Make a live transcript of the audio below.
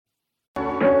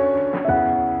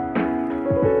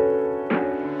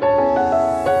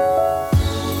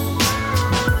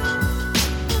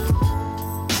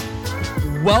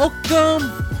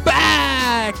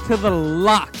to the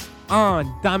Locked On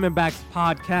Diamondbacks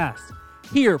podcast.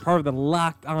 Here, part of the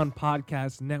Locked On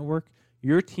Podcast Network,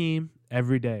 your team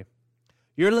every day.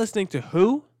 You're listening to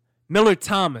who? Miller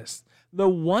Thomas, the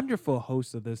wonderful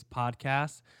host of this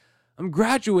podcast. I'm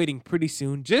graduating pretty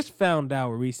soon. Just found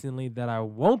out recently that I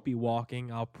won't be walking.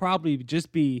 I'll probably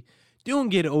just be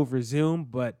doing it over Zoom,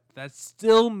 but that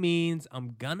still means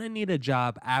I'm gonna need a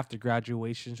job after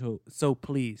graduation. So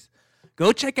please,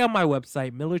 go check out my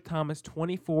website,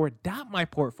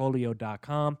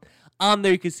 millerthomas24.myportfolio.com. On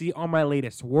there, you can see all my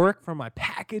latest work, from my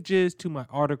packages to my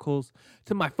articles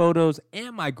to my photos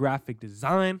and my graphic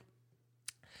design.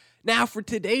 Now, for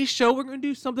today's show, we're going to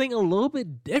do something a little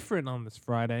bit different on this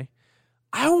Friday.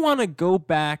 I want to go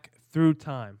back through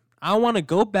time. I want to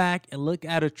go back and look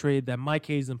at a trade that Mike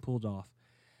Hazen pulled off.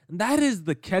 And that is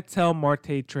the Ketel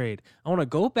Marte trade. I want to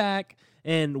go back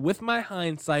and, with my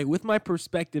hindsight, with my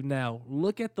perspective now,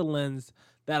 look at the lens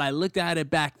that I looked at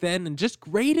it back then and just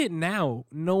grade it now,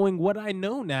 knowing what I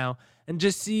know now, and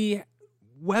just see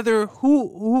whether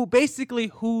who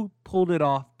pulled it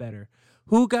off better,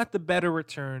 who got the better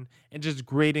return, and just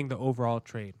grading the overall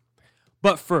trade.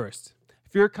 But first,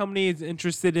 if your company is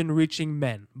interested in reaching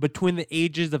men between the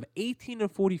ages of 18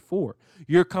 and 44,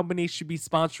 your company should be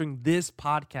sponsoring this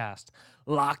podcast.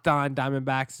 Locked On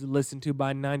Diamondbacks is listened to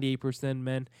by 98%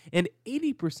 men and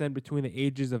 80% between the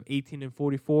ages of 18 and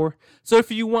 44. So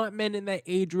if you want men in that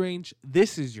age range,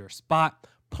 this is your spot.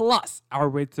 Plus, our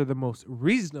rates are the most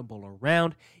reasonable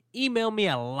around. Email me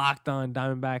at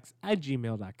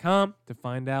lockedondiamondbacks@gmail.com to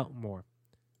find out more.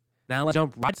 Now let's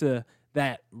jump right to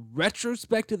that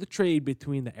retrospect of the trade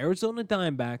between the Arizona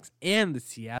Diamondbacks and the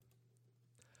Seattle.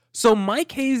 So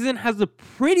Mike Hazen has a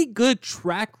pretty good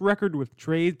track record with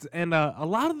trades, and a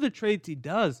lot of the trades he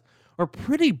does are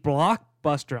pretty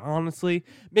blockbuster, honestly.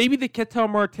 Maybe the Ketel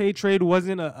Marte trade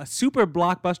wasn't a super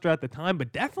blockbuster at the time,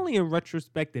 but definitely in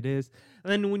retrospect it is.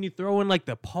 And then when you throw in like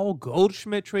the Paul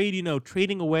Goldschmidt trade,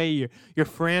 trading away your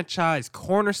franchise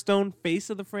cornerstone, face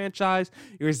of the franchise,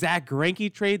 your Zach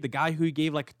Greinke trade, the guy who you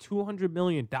gave like a $200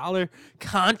 million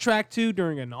contract to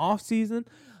during an offseason.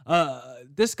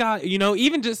 This guy,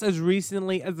 even just as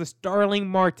recently as the Starling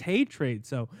Marte trade.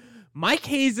 So Mike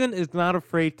Hazen is not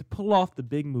afraid to pull off the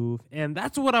big move, and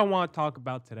that's what I want to talk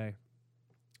about today.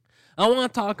 I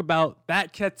want to talk about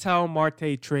that Ketel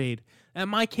Marte trade and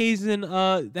Mike Hazen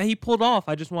that he pulled off.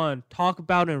 I just want to talk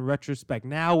about it in retrospect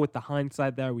now with the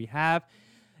hindsight that we have,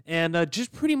 and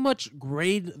just pretty much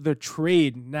grade the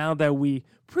trade now that we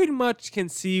pretty much can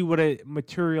see what it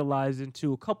materialized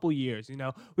into a couple years.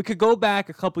 We could go back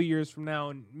a couple years from now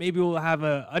and maybe we'll have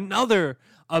another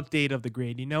update of the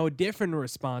grade, a different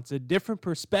response, a different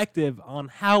perspective on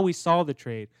how we saw the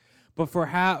trade. But for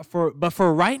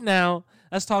right now,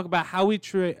 let's talk about how we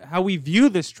view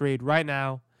this trade right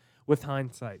now with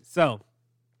hindsight. So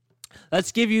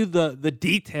let's give you the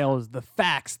details, the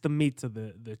facts, the meats of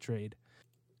the trade.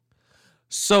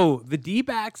 So the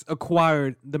D-backs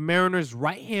acquired the Mariners'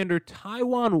 right-hander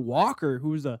Taijuan Walker,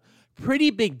 who was a pretty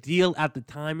big deal at the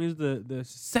time. He was the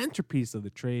centerpiece of the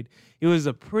trade. He was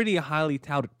a pretty highly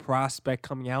touted prospect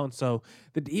coming out, and so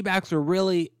the D-backs were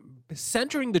really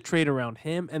centering the trade around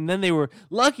him, and then they were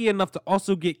lucky enough to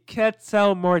also get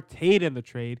Ketel Marte in the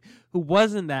trade, who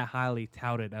wasn't that highly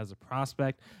touted as a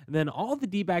prospect. And then all the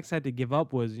D-backs had to give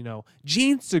up was,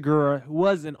 Jean Segura, who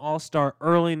was an all-star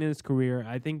early in his career.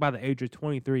 I think by the age of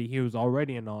 23, he was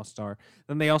already an all-star.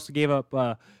 Then they also gave up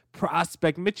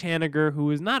prospect Mitch Haniger,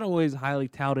 who is not always highly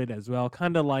touted as well,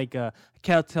 kind of like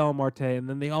Ketel Marte. And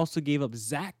then they also gave up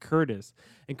Zach Curtis.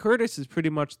 And Curtis is pretty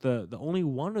much the only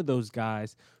one of those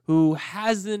guys who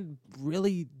hasn't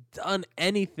really done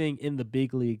anything in the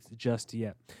big leagues just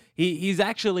yet. He's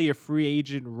actually a free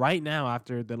agent right now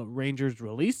after the Rangers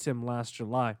released him last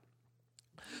July.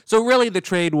 So really the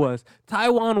trade was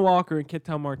Taijuan Walker and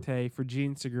Ketel Marte for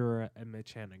Jean Segura and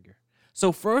Mitch Haniger.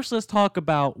 So first, let's talk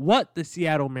about what the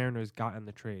Seattle Mariners got in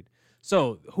the trade.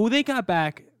 So who they got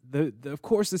back, of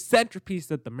course, the centerpiece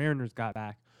that the Mariners got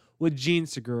back was Jean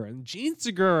Segura. And Jean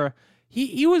Segura,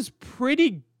 he was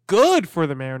pretty good for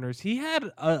the Mariners. He had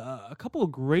a couple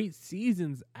of great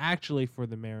seasons, actually, for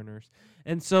the Mariners.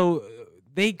 And so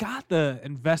they got the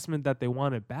investment that they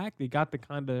wanted back. They got the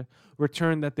kind of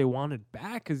return that they wanted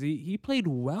back because he played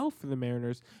well for the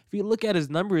Mariners. If you look at his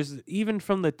numbers, even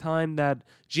from the time that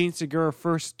Jean Segura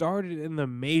first started in the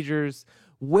majors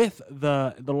with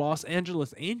the Los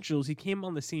Angeles Angels, he came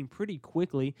on the scene pretty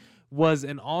quickly, was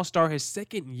an all-star his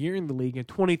second year in the league in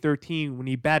 2013 when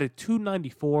he batted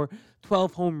 .294,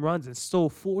 12 home runs, and stole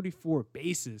 44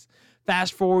 bases.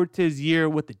 Fast forward to his year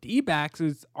with the D-backs,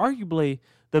 is arguably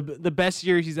the best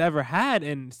year he's ever had,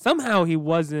 and somehow he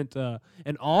wasn't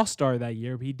an all-star that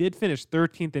year. But he did finish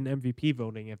 13th in MVP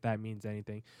voting, if that means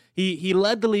anything. He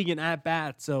led the league in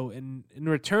at-bats, so in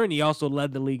return, he also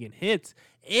led the league in hits,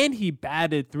 and he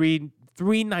batted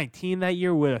 319 that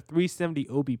year with a 370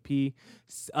 OBP,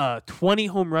 20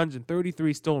 home runs, and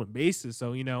 33 stolen bases.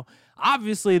 So,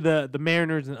 obviously the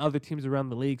Mariners and other teams around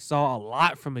the league saw a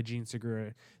lot from a Jean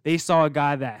Segura. They saw a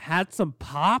guy that had some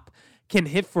pop, can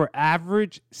hit for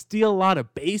average, steal a lot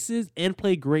of bases, and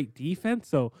play great defense.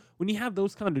 So when you have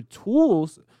those kind of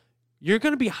tools, you're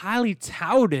going to be highly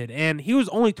touted. And he was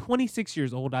only 26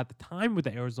 years old at the time with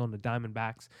the Arizona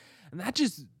Diamondbacks. And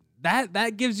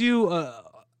that gives you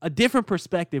a different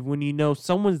perspective when you know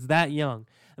someone's that young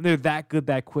and they're that good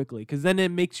that quickly, because then it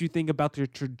makes you think about their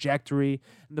trajectory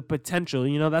and the potential.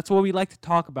 That's what we like to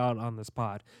talk about on this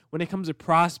pod. When it comes to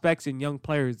prospects and young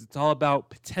players, it's all about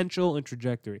potential and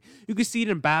trajectory. You can see it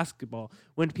in basketball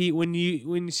when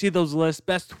you see those lists,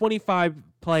 best 25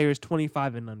 players,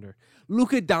 25 and under.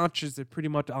 Luka Doncic is pretty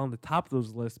much on the top of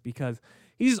those lists because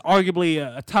he's arguably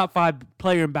a top 5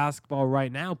 player in basketball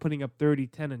right now, putting up 30,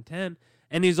 10, and 10.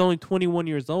 And he's only 21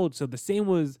 years old. So the same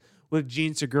was with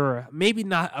Jean Segura. Maybe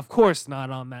not, of course, not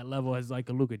on that level as like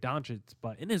a Luka Doncic,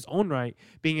 but in his own right,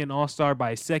 being an all-star by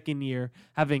his second year,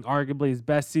 having arguably his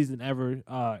best season ever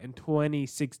in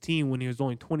 2016 when he was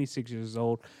only 26 years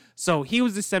old. So he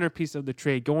was the centerpiece of the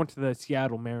trade going to the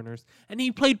Seattle Mariners. And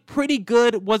he played pretty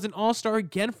good, was an all-star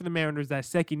again for the Mariners that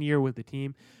second year with the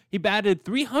team. He batted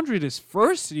 300 his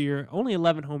first year, only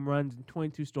 11 home runs and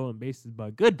 22 stolen bases,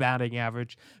 but good batting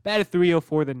average. Batted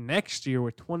 304 the next year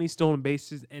with 20 stolen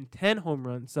bases and 10 home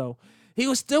runs. So he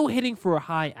was still hitting for a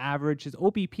high average. His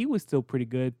OBP was still pretty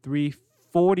good.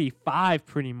 345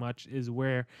 pretty much is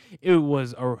where it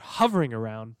was hovering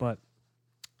around, but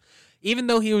even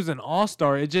though he was an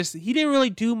all-star, he didn't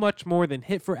really do much more than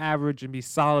hit for average and be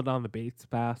solid on the base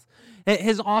pass.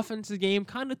 His offensive game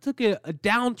kind of took a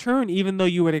downturn, even though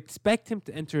you would expect him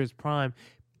to enter his prime,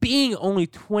 being only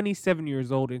 27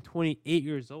 years old and 28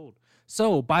 years old.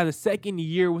 So by the second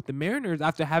year with the Mariners,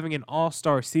 after having an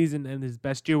all-star season and his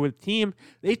best year with the team,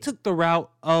 they took the route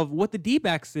of what the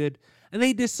D-backs did, and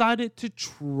they decided to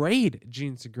trade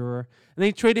Jean Segura, and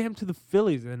they traded him to the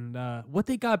Phillies. And what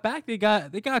they got back, they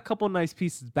got a couple of nice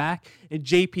pieces back, and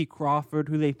J.P. Crawford,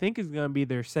 who they think is going to be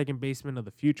their second baseman of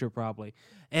the future probably.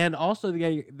 And also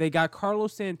they got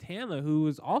Carlos Santana, who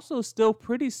was also still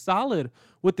pretty solid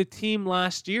with the team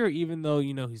last year, even though,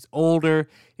 he's older.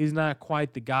 He's not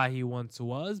quite the guy he once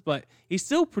was, but he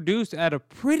still produced at a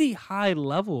pretty high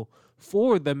level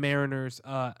for the Mariners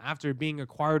after being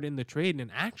acquired in the trade.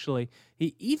 And actually,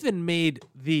 he even made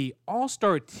the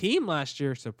All-Star team last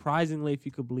year, surprisingly, if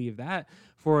you could believe that,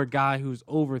 for a guy who's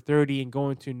over 30 and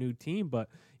going to a new team. But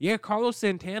yeah, Carlos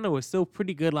Santana was still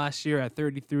pretty good last year at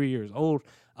 33 years old,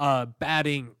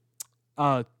 batting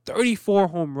 34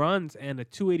 home runs and a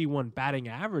 281 batting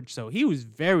average. So he was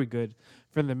very good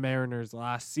for the Mariners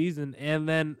last season. And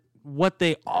then what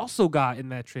they also got in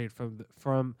that trade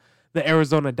from the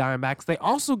Arizona Diamondbacks, they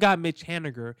also got Mitch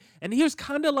Haniger, and he was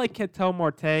kind of like Ketel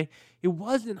Marte. He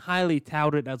wasn't highly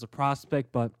touted as a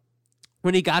prospect, but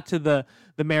when he got to the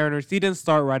Mariners, he didn't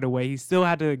start right away. He still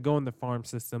had to go in the farm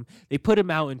system. They put him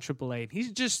out in AAA, and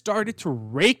he just started to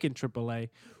rake in AAA.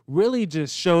 Really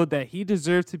just showed that he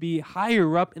deserved to be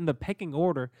higher up in the pecking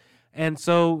order. And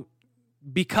so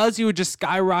because he was just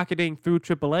skyrocketing through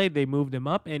AAA, they moved him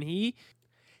up, and he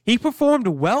performed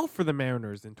well for the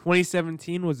Mariners. In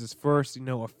 2017 was his first,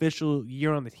 official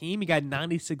year on the team. He got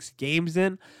 96 games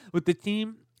in with the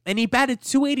team, and he batted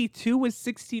 282 with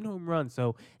 16 home runs.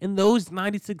 So in those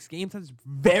 96 games, that's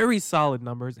very solid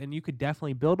numbers, and you could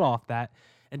definitely build off that.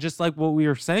 And just like what we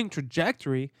were saying,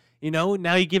 trajectory,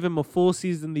 now you give him a full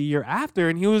season the year after,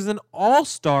 and he was an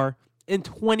all-star in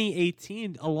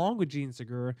 2018, along with Jean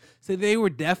Segura. So they were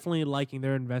definitely liking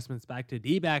their investments back to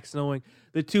D-backs, knowing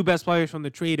the two best players from the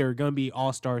trade are going to be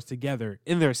all-stars together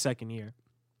in their second year.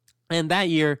 And that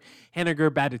year,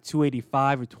 Haniger batted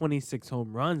 285 with 26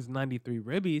 home runs, 93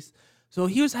 ribbies. So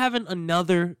he was having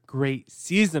another great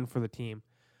season for the team.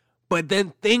 But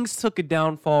then things took a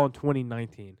downfall in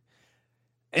 2019.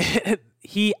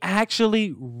 He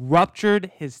actually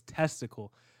ruptured his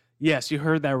testicle. Yes, you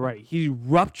heard that right. He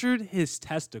ruptured his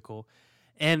testicle.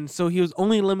 And so he was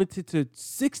only limited to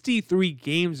 63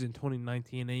 games in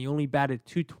 2019, and he only batted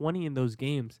 220 in those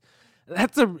games.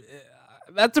 That's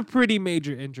a pretty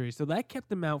major injury. So that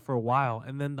kept him out for a while.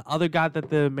 And then the other guy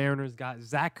that the Mariners got,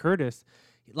 Zach Curtis,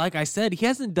 like I said, he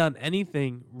hasn't done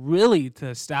anything really to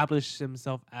establish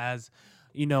himself as,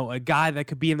 a guy that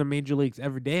could be in the major leagues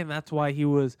every day. And that's why he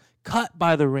was cut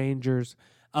by the Rangers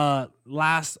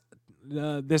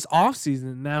this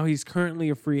offseason. Now he's currently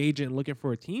a free agent looking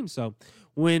for a team. So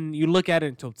when you look at it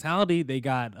in totality, they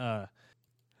got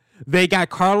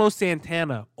Carlos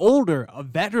Santana, older, a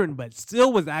veteran, but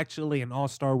still was actually an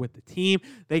all-star with the team.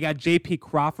 They got J.P.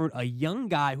 Crawford, a young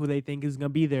guy who they think is going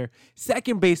to be their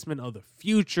second baseman of the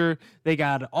future. They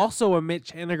got also a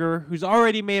Mitch Haniger, who's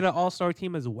already made an all-star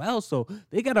team as well. So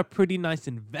they got a pretty nice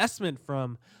investment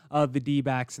from the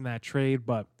D-backs in that trade.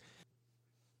 But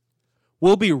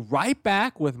we'll be right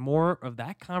back with more of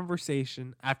that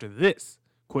conversation after this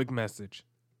quick message.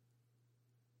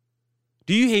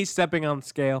 Do you hate stepping on the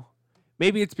scale?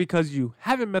 Maybe it's because you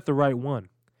haven't met the right one.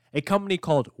 A company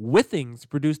called Withings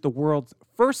produced the world's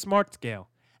first smart scale,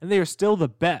 and they are still the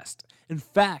best. In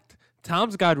fact,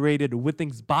 Tom's Guide rated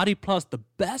Withings Body Plus the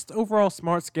best overall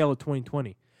smart scale of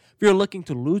 2020. If you're looking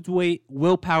to lose weight,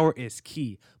 willpower is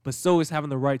key, but so is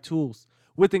having the right tools.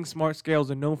 Withings smart scales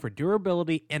are known for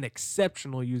durability and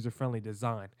exceptional user-friendly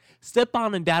design.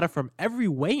 Step-on and data from every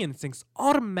weigh-in syncs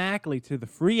automatically to the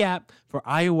free app for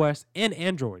iOS and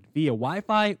Android via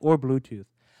Wi-Fi or Bluetooth.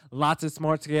 Lots of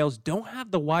smart scales don't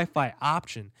have the Wi-Fi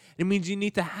option. It means you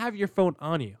need to have your phone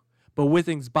on you. But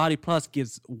Withings Body Plus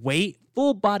gives weight,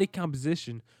 full body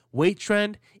composition, weight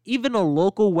trend, even a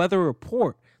local weather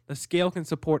report. The scale can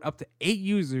support up to 8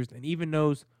 users and even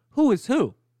knows who is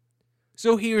who.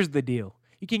 So here's the deal.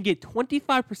 You can get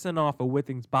 25% off of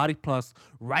Withings Body Plus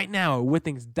right now at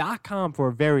Withings.com for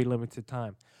a very limited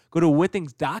time. Go to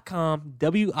Withings.com,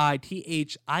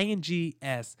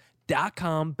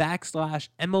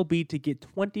 WITHINGS.com/MLB to get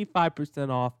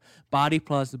 25% off Body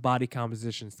Plus Body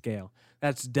Composition Scale.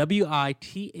 That's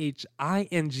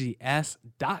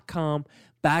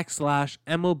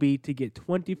WITHINGS.com/MLB to get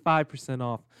 25%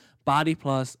 off Body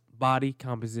Plus Body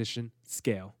Composition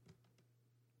Scale.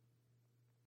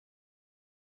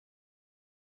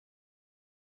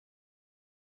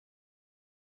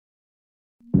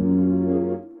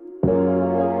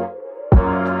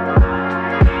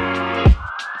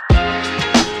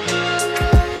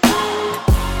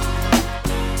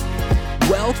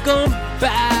 Welcome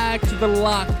back to the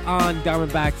Locked On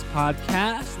Diamondbacks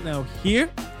podcast. Now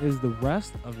here is the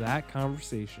rest of that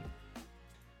conversation.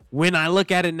 When I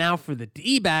look at it now for the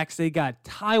D-backs, they got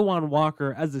Taijuan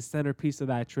Walker as the centerpiece of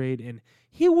that trade, and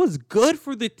he was good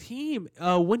for the team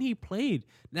when he played.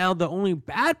 Now the only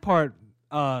bad part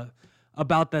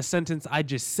about that sentence I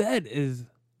just said is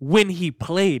when he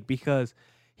played, because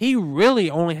he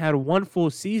really only had one full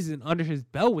season under his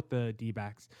belt with the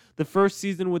D-backs. The first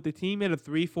season with the team had a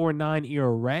 3.49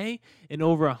 ERA and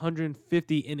over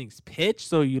 150 innings pitched,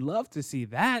 so you love to see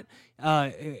that.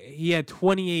 He had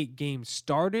 28 games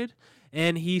started,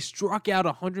 and he struck out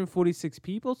 146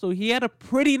 people, so he had a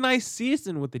pretty nice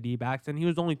season with the D-backs, and he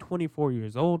was only 24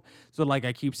 years old. So like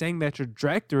I keep saying, that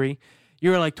trajectory,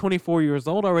 you're like 24 years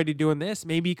old already doing this.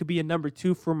 Maybe you could be a number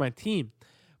 2 for my team.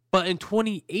 But in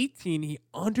 2018, he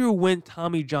underwent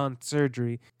Tommy John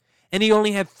surgery, and he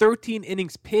only had 13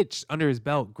 innings pitched under his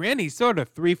belt. Granted, he's sort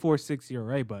of 3.46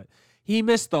 ERA, but he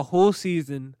missed the whole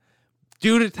season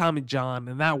due to Tommy John,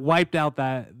 and that wiped out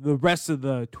the rest of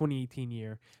the 2018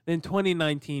 year. Then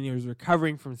 2019, he was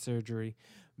recovering from surgery,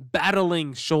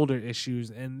 battling shoulder issues,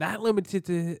 and that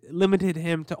limited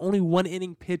him to only 1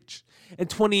 inning pitch in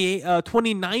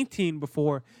 2019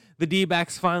 before the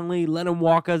D-backs finally let him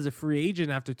walk as a free agent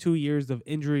after 2 years of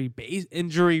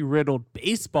injury-riddled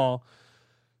baseball.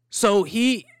 So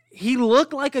he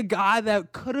looked like a guy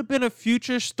that could have been a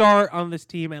future star on this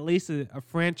team, at least a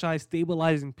franchise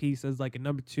stabilizing piece as like a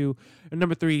number 2 or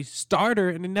number 3 starter,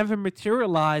 and it never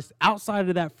materialized outside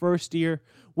of that first year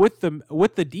with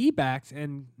the D-backs.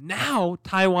 And now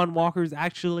Taijuan Walker is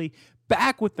actually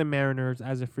back with the Mariners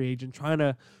as a free agent, trying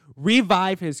to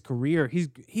revive his career.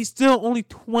 He's still only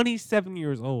 27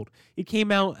 years old. He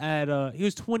came out he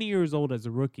was 20 years old as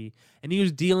a rookie, and he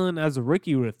was dealing as a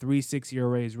rookie with a 3.6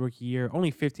 ERA his rookie year,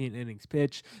 only 15 innings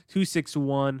pitched,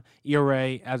 2.61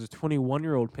 ERA as a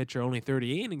 21-year-old pitcher, only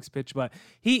 38 innings pitched. But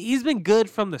he's been good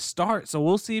from the start, so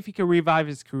we'll see if he can revive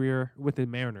his career with the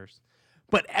Mariners.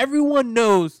 But everyone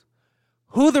knows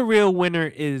who the real winner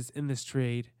is in this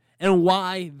trade and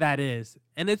why that is.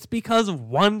 And it's because of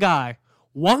one guy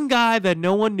that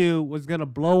no one knew was going to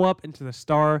blow up into the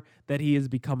star that he is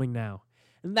becoming now.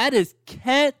 And that is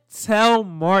Ketel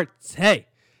Marte.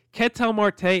 Ketel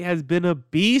Marte has been a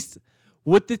beast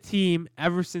with the team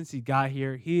ever since he got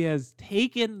here. He has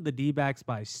taken the D-backs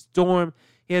by storm.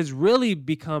 He has really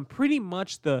become pretty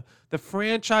much the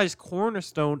franchise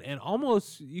cornerstone and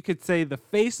almost, you could say, the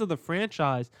face of the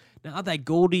franchise now that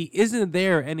Goldie isn't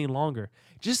there any longer.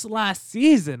 Just last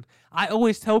season, I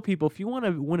always tell people, if you want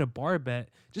to win a bar bet,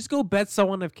 just go bet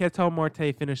someone if Ketel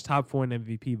Marte finished top 4 in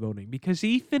MVP voting, because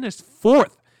he finished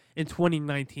 4th in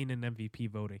 2019 in MVP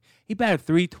voting. He batted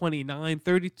 .329,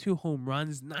 32 home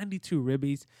runs, 92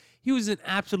 ribbies. He was an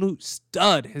absolute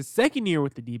stud. His second year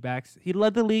with the D-backs, he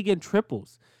led the league in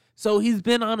triples. So he's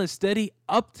been on a steady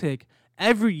uptick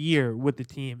every year with the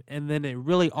team, and then it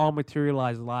really all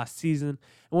materialized last season.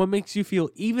 And what makes you feel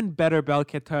even better about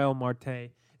Ketel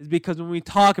Marte is because when we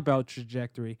talk about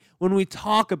trajectory, when we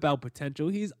talk about potential,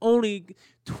 he's only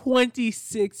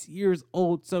 26 years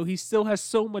old, so he still has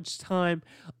so much time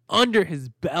under his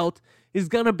belt. He's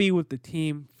going to be with the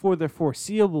team for the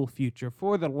foreseeable future,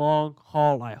 for the long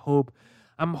haul, I hope.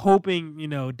 I'm hoping,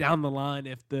 down the line,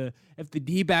 if the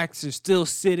D-backs are still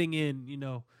sitting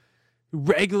in,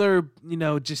 regular,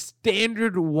 just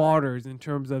standard waters in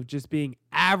terms of just being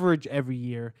average every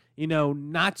year,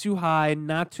 not too high,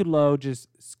 not too low, just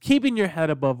keeping your head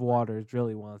above water is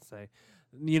really what I say.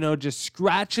 Just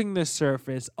scratching the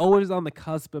surface, always on the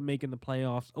cusp of making the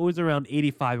playoffs, always around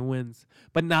 85 wins,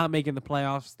 but not making the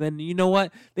playoffs, then you know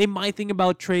what? They might think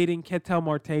about trading Ketel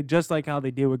Marte just like how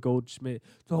they did with Goldschmidt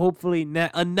to hopefully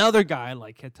net another guy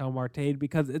like Ketel Marte,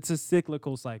 because it's a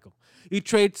cyclical cycle. You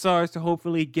trade stars to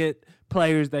hopefully get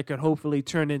players that could hopefully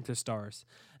turn into stars.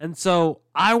 And so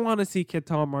I want to see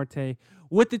Ketel Marte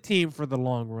with the team for the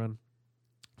long run.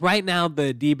 Right now,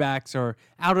 the D-backs are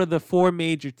out of the 4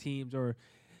 major teams, or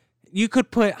you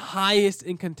could put highest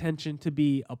in contention to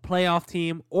be a playoff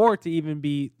team or to even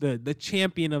be the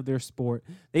champion of their sport.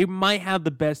 They might have the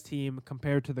best team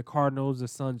compared to the Cardinals, the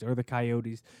Suns, or the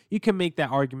Coyotes. You can make that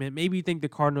argument. Maybe you think the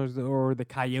Cardinals or the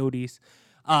Coyotes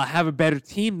have a better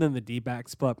team than the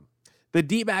D-backs, but the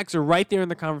D-backs are right there in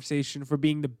the conversation for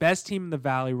being the best team in the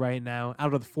Valley right now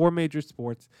out of the 4 major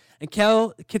sports. And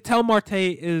Ketel Marte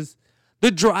is the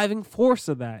driving force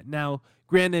of that. Now,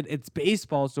 granted, it's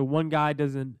baseball, so one guy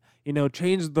doesn't,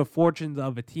 change the fortunes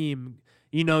of a team.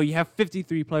 You have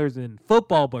 53 players in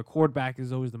football, but quarterback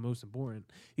is always the most important.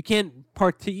 You can't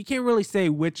really say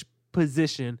which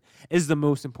position is the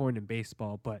most important in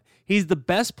baseball, but he's the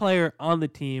best player on the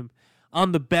team,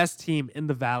 on the best team in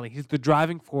the Valley. He's the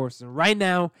driving force, and right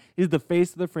now, he's the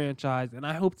face of the franchise, and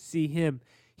I hope to see him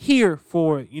here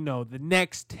for, the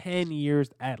next 10 years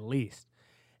at least.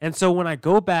 And so when I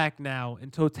go back now in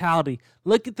totality,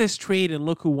 look at this trade and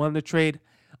look who won the trade,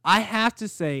 I have to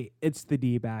say it's the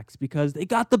D-backs because they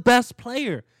got the best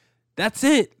player. That's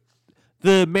it.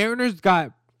 The Mariners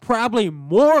got probably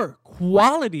more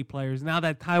quality players now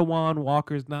that Taijuan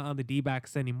Walker's not on the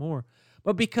D-backs anymore.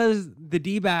 But because the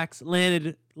D-backs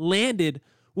landed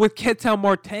with Ketel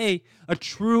Marte, a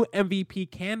true MVP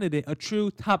candidate, a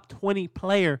true top 20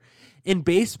 player in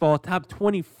baseball, top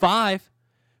 25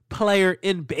 player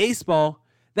in baseball,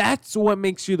 that's what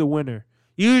makes you the winner.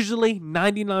 Usually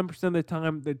 99% of the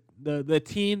time, the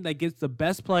team that gets the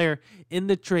best player in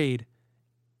the trade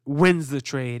wins the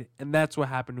trade, and that's what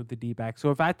happened with the D-backs.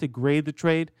 So if I had to grade the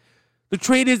trade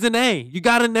is an A. You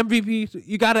got an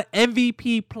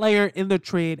MVP player in the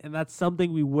trade, and that's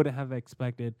something we wouldn't have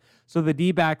expected. So the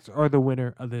D-backs are the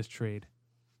winner of this trade.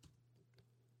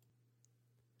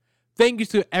 Thank you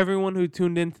to everyone who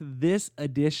tuned into this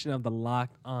edition of the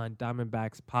Locked On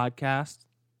Diamondbacks podcast.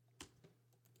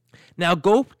 Now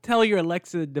go tell your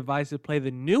Alexa device to play the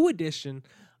new edition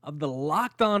of the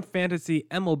Locked On Fantasy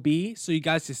MLB so you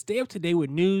guys can stay up to date with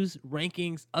news,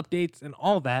 rankings, updates, and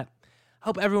all that.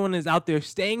 Hope everyone is out there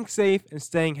staying safe and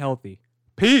staying healthy.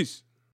 Peace.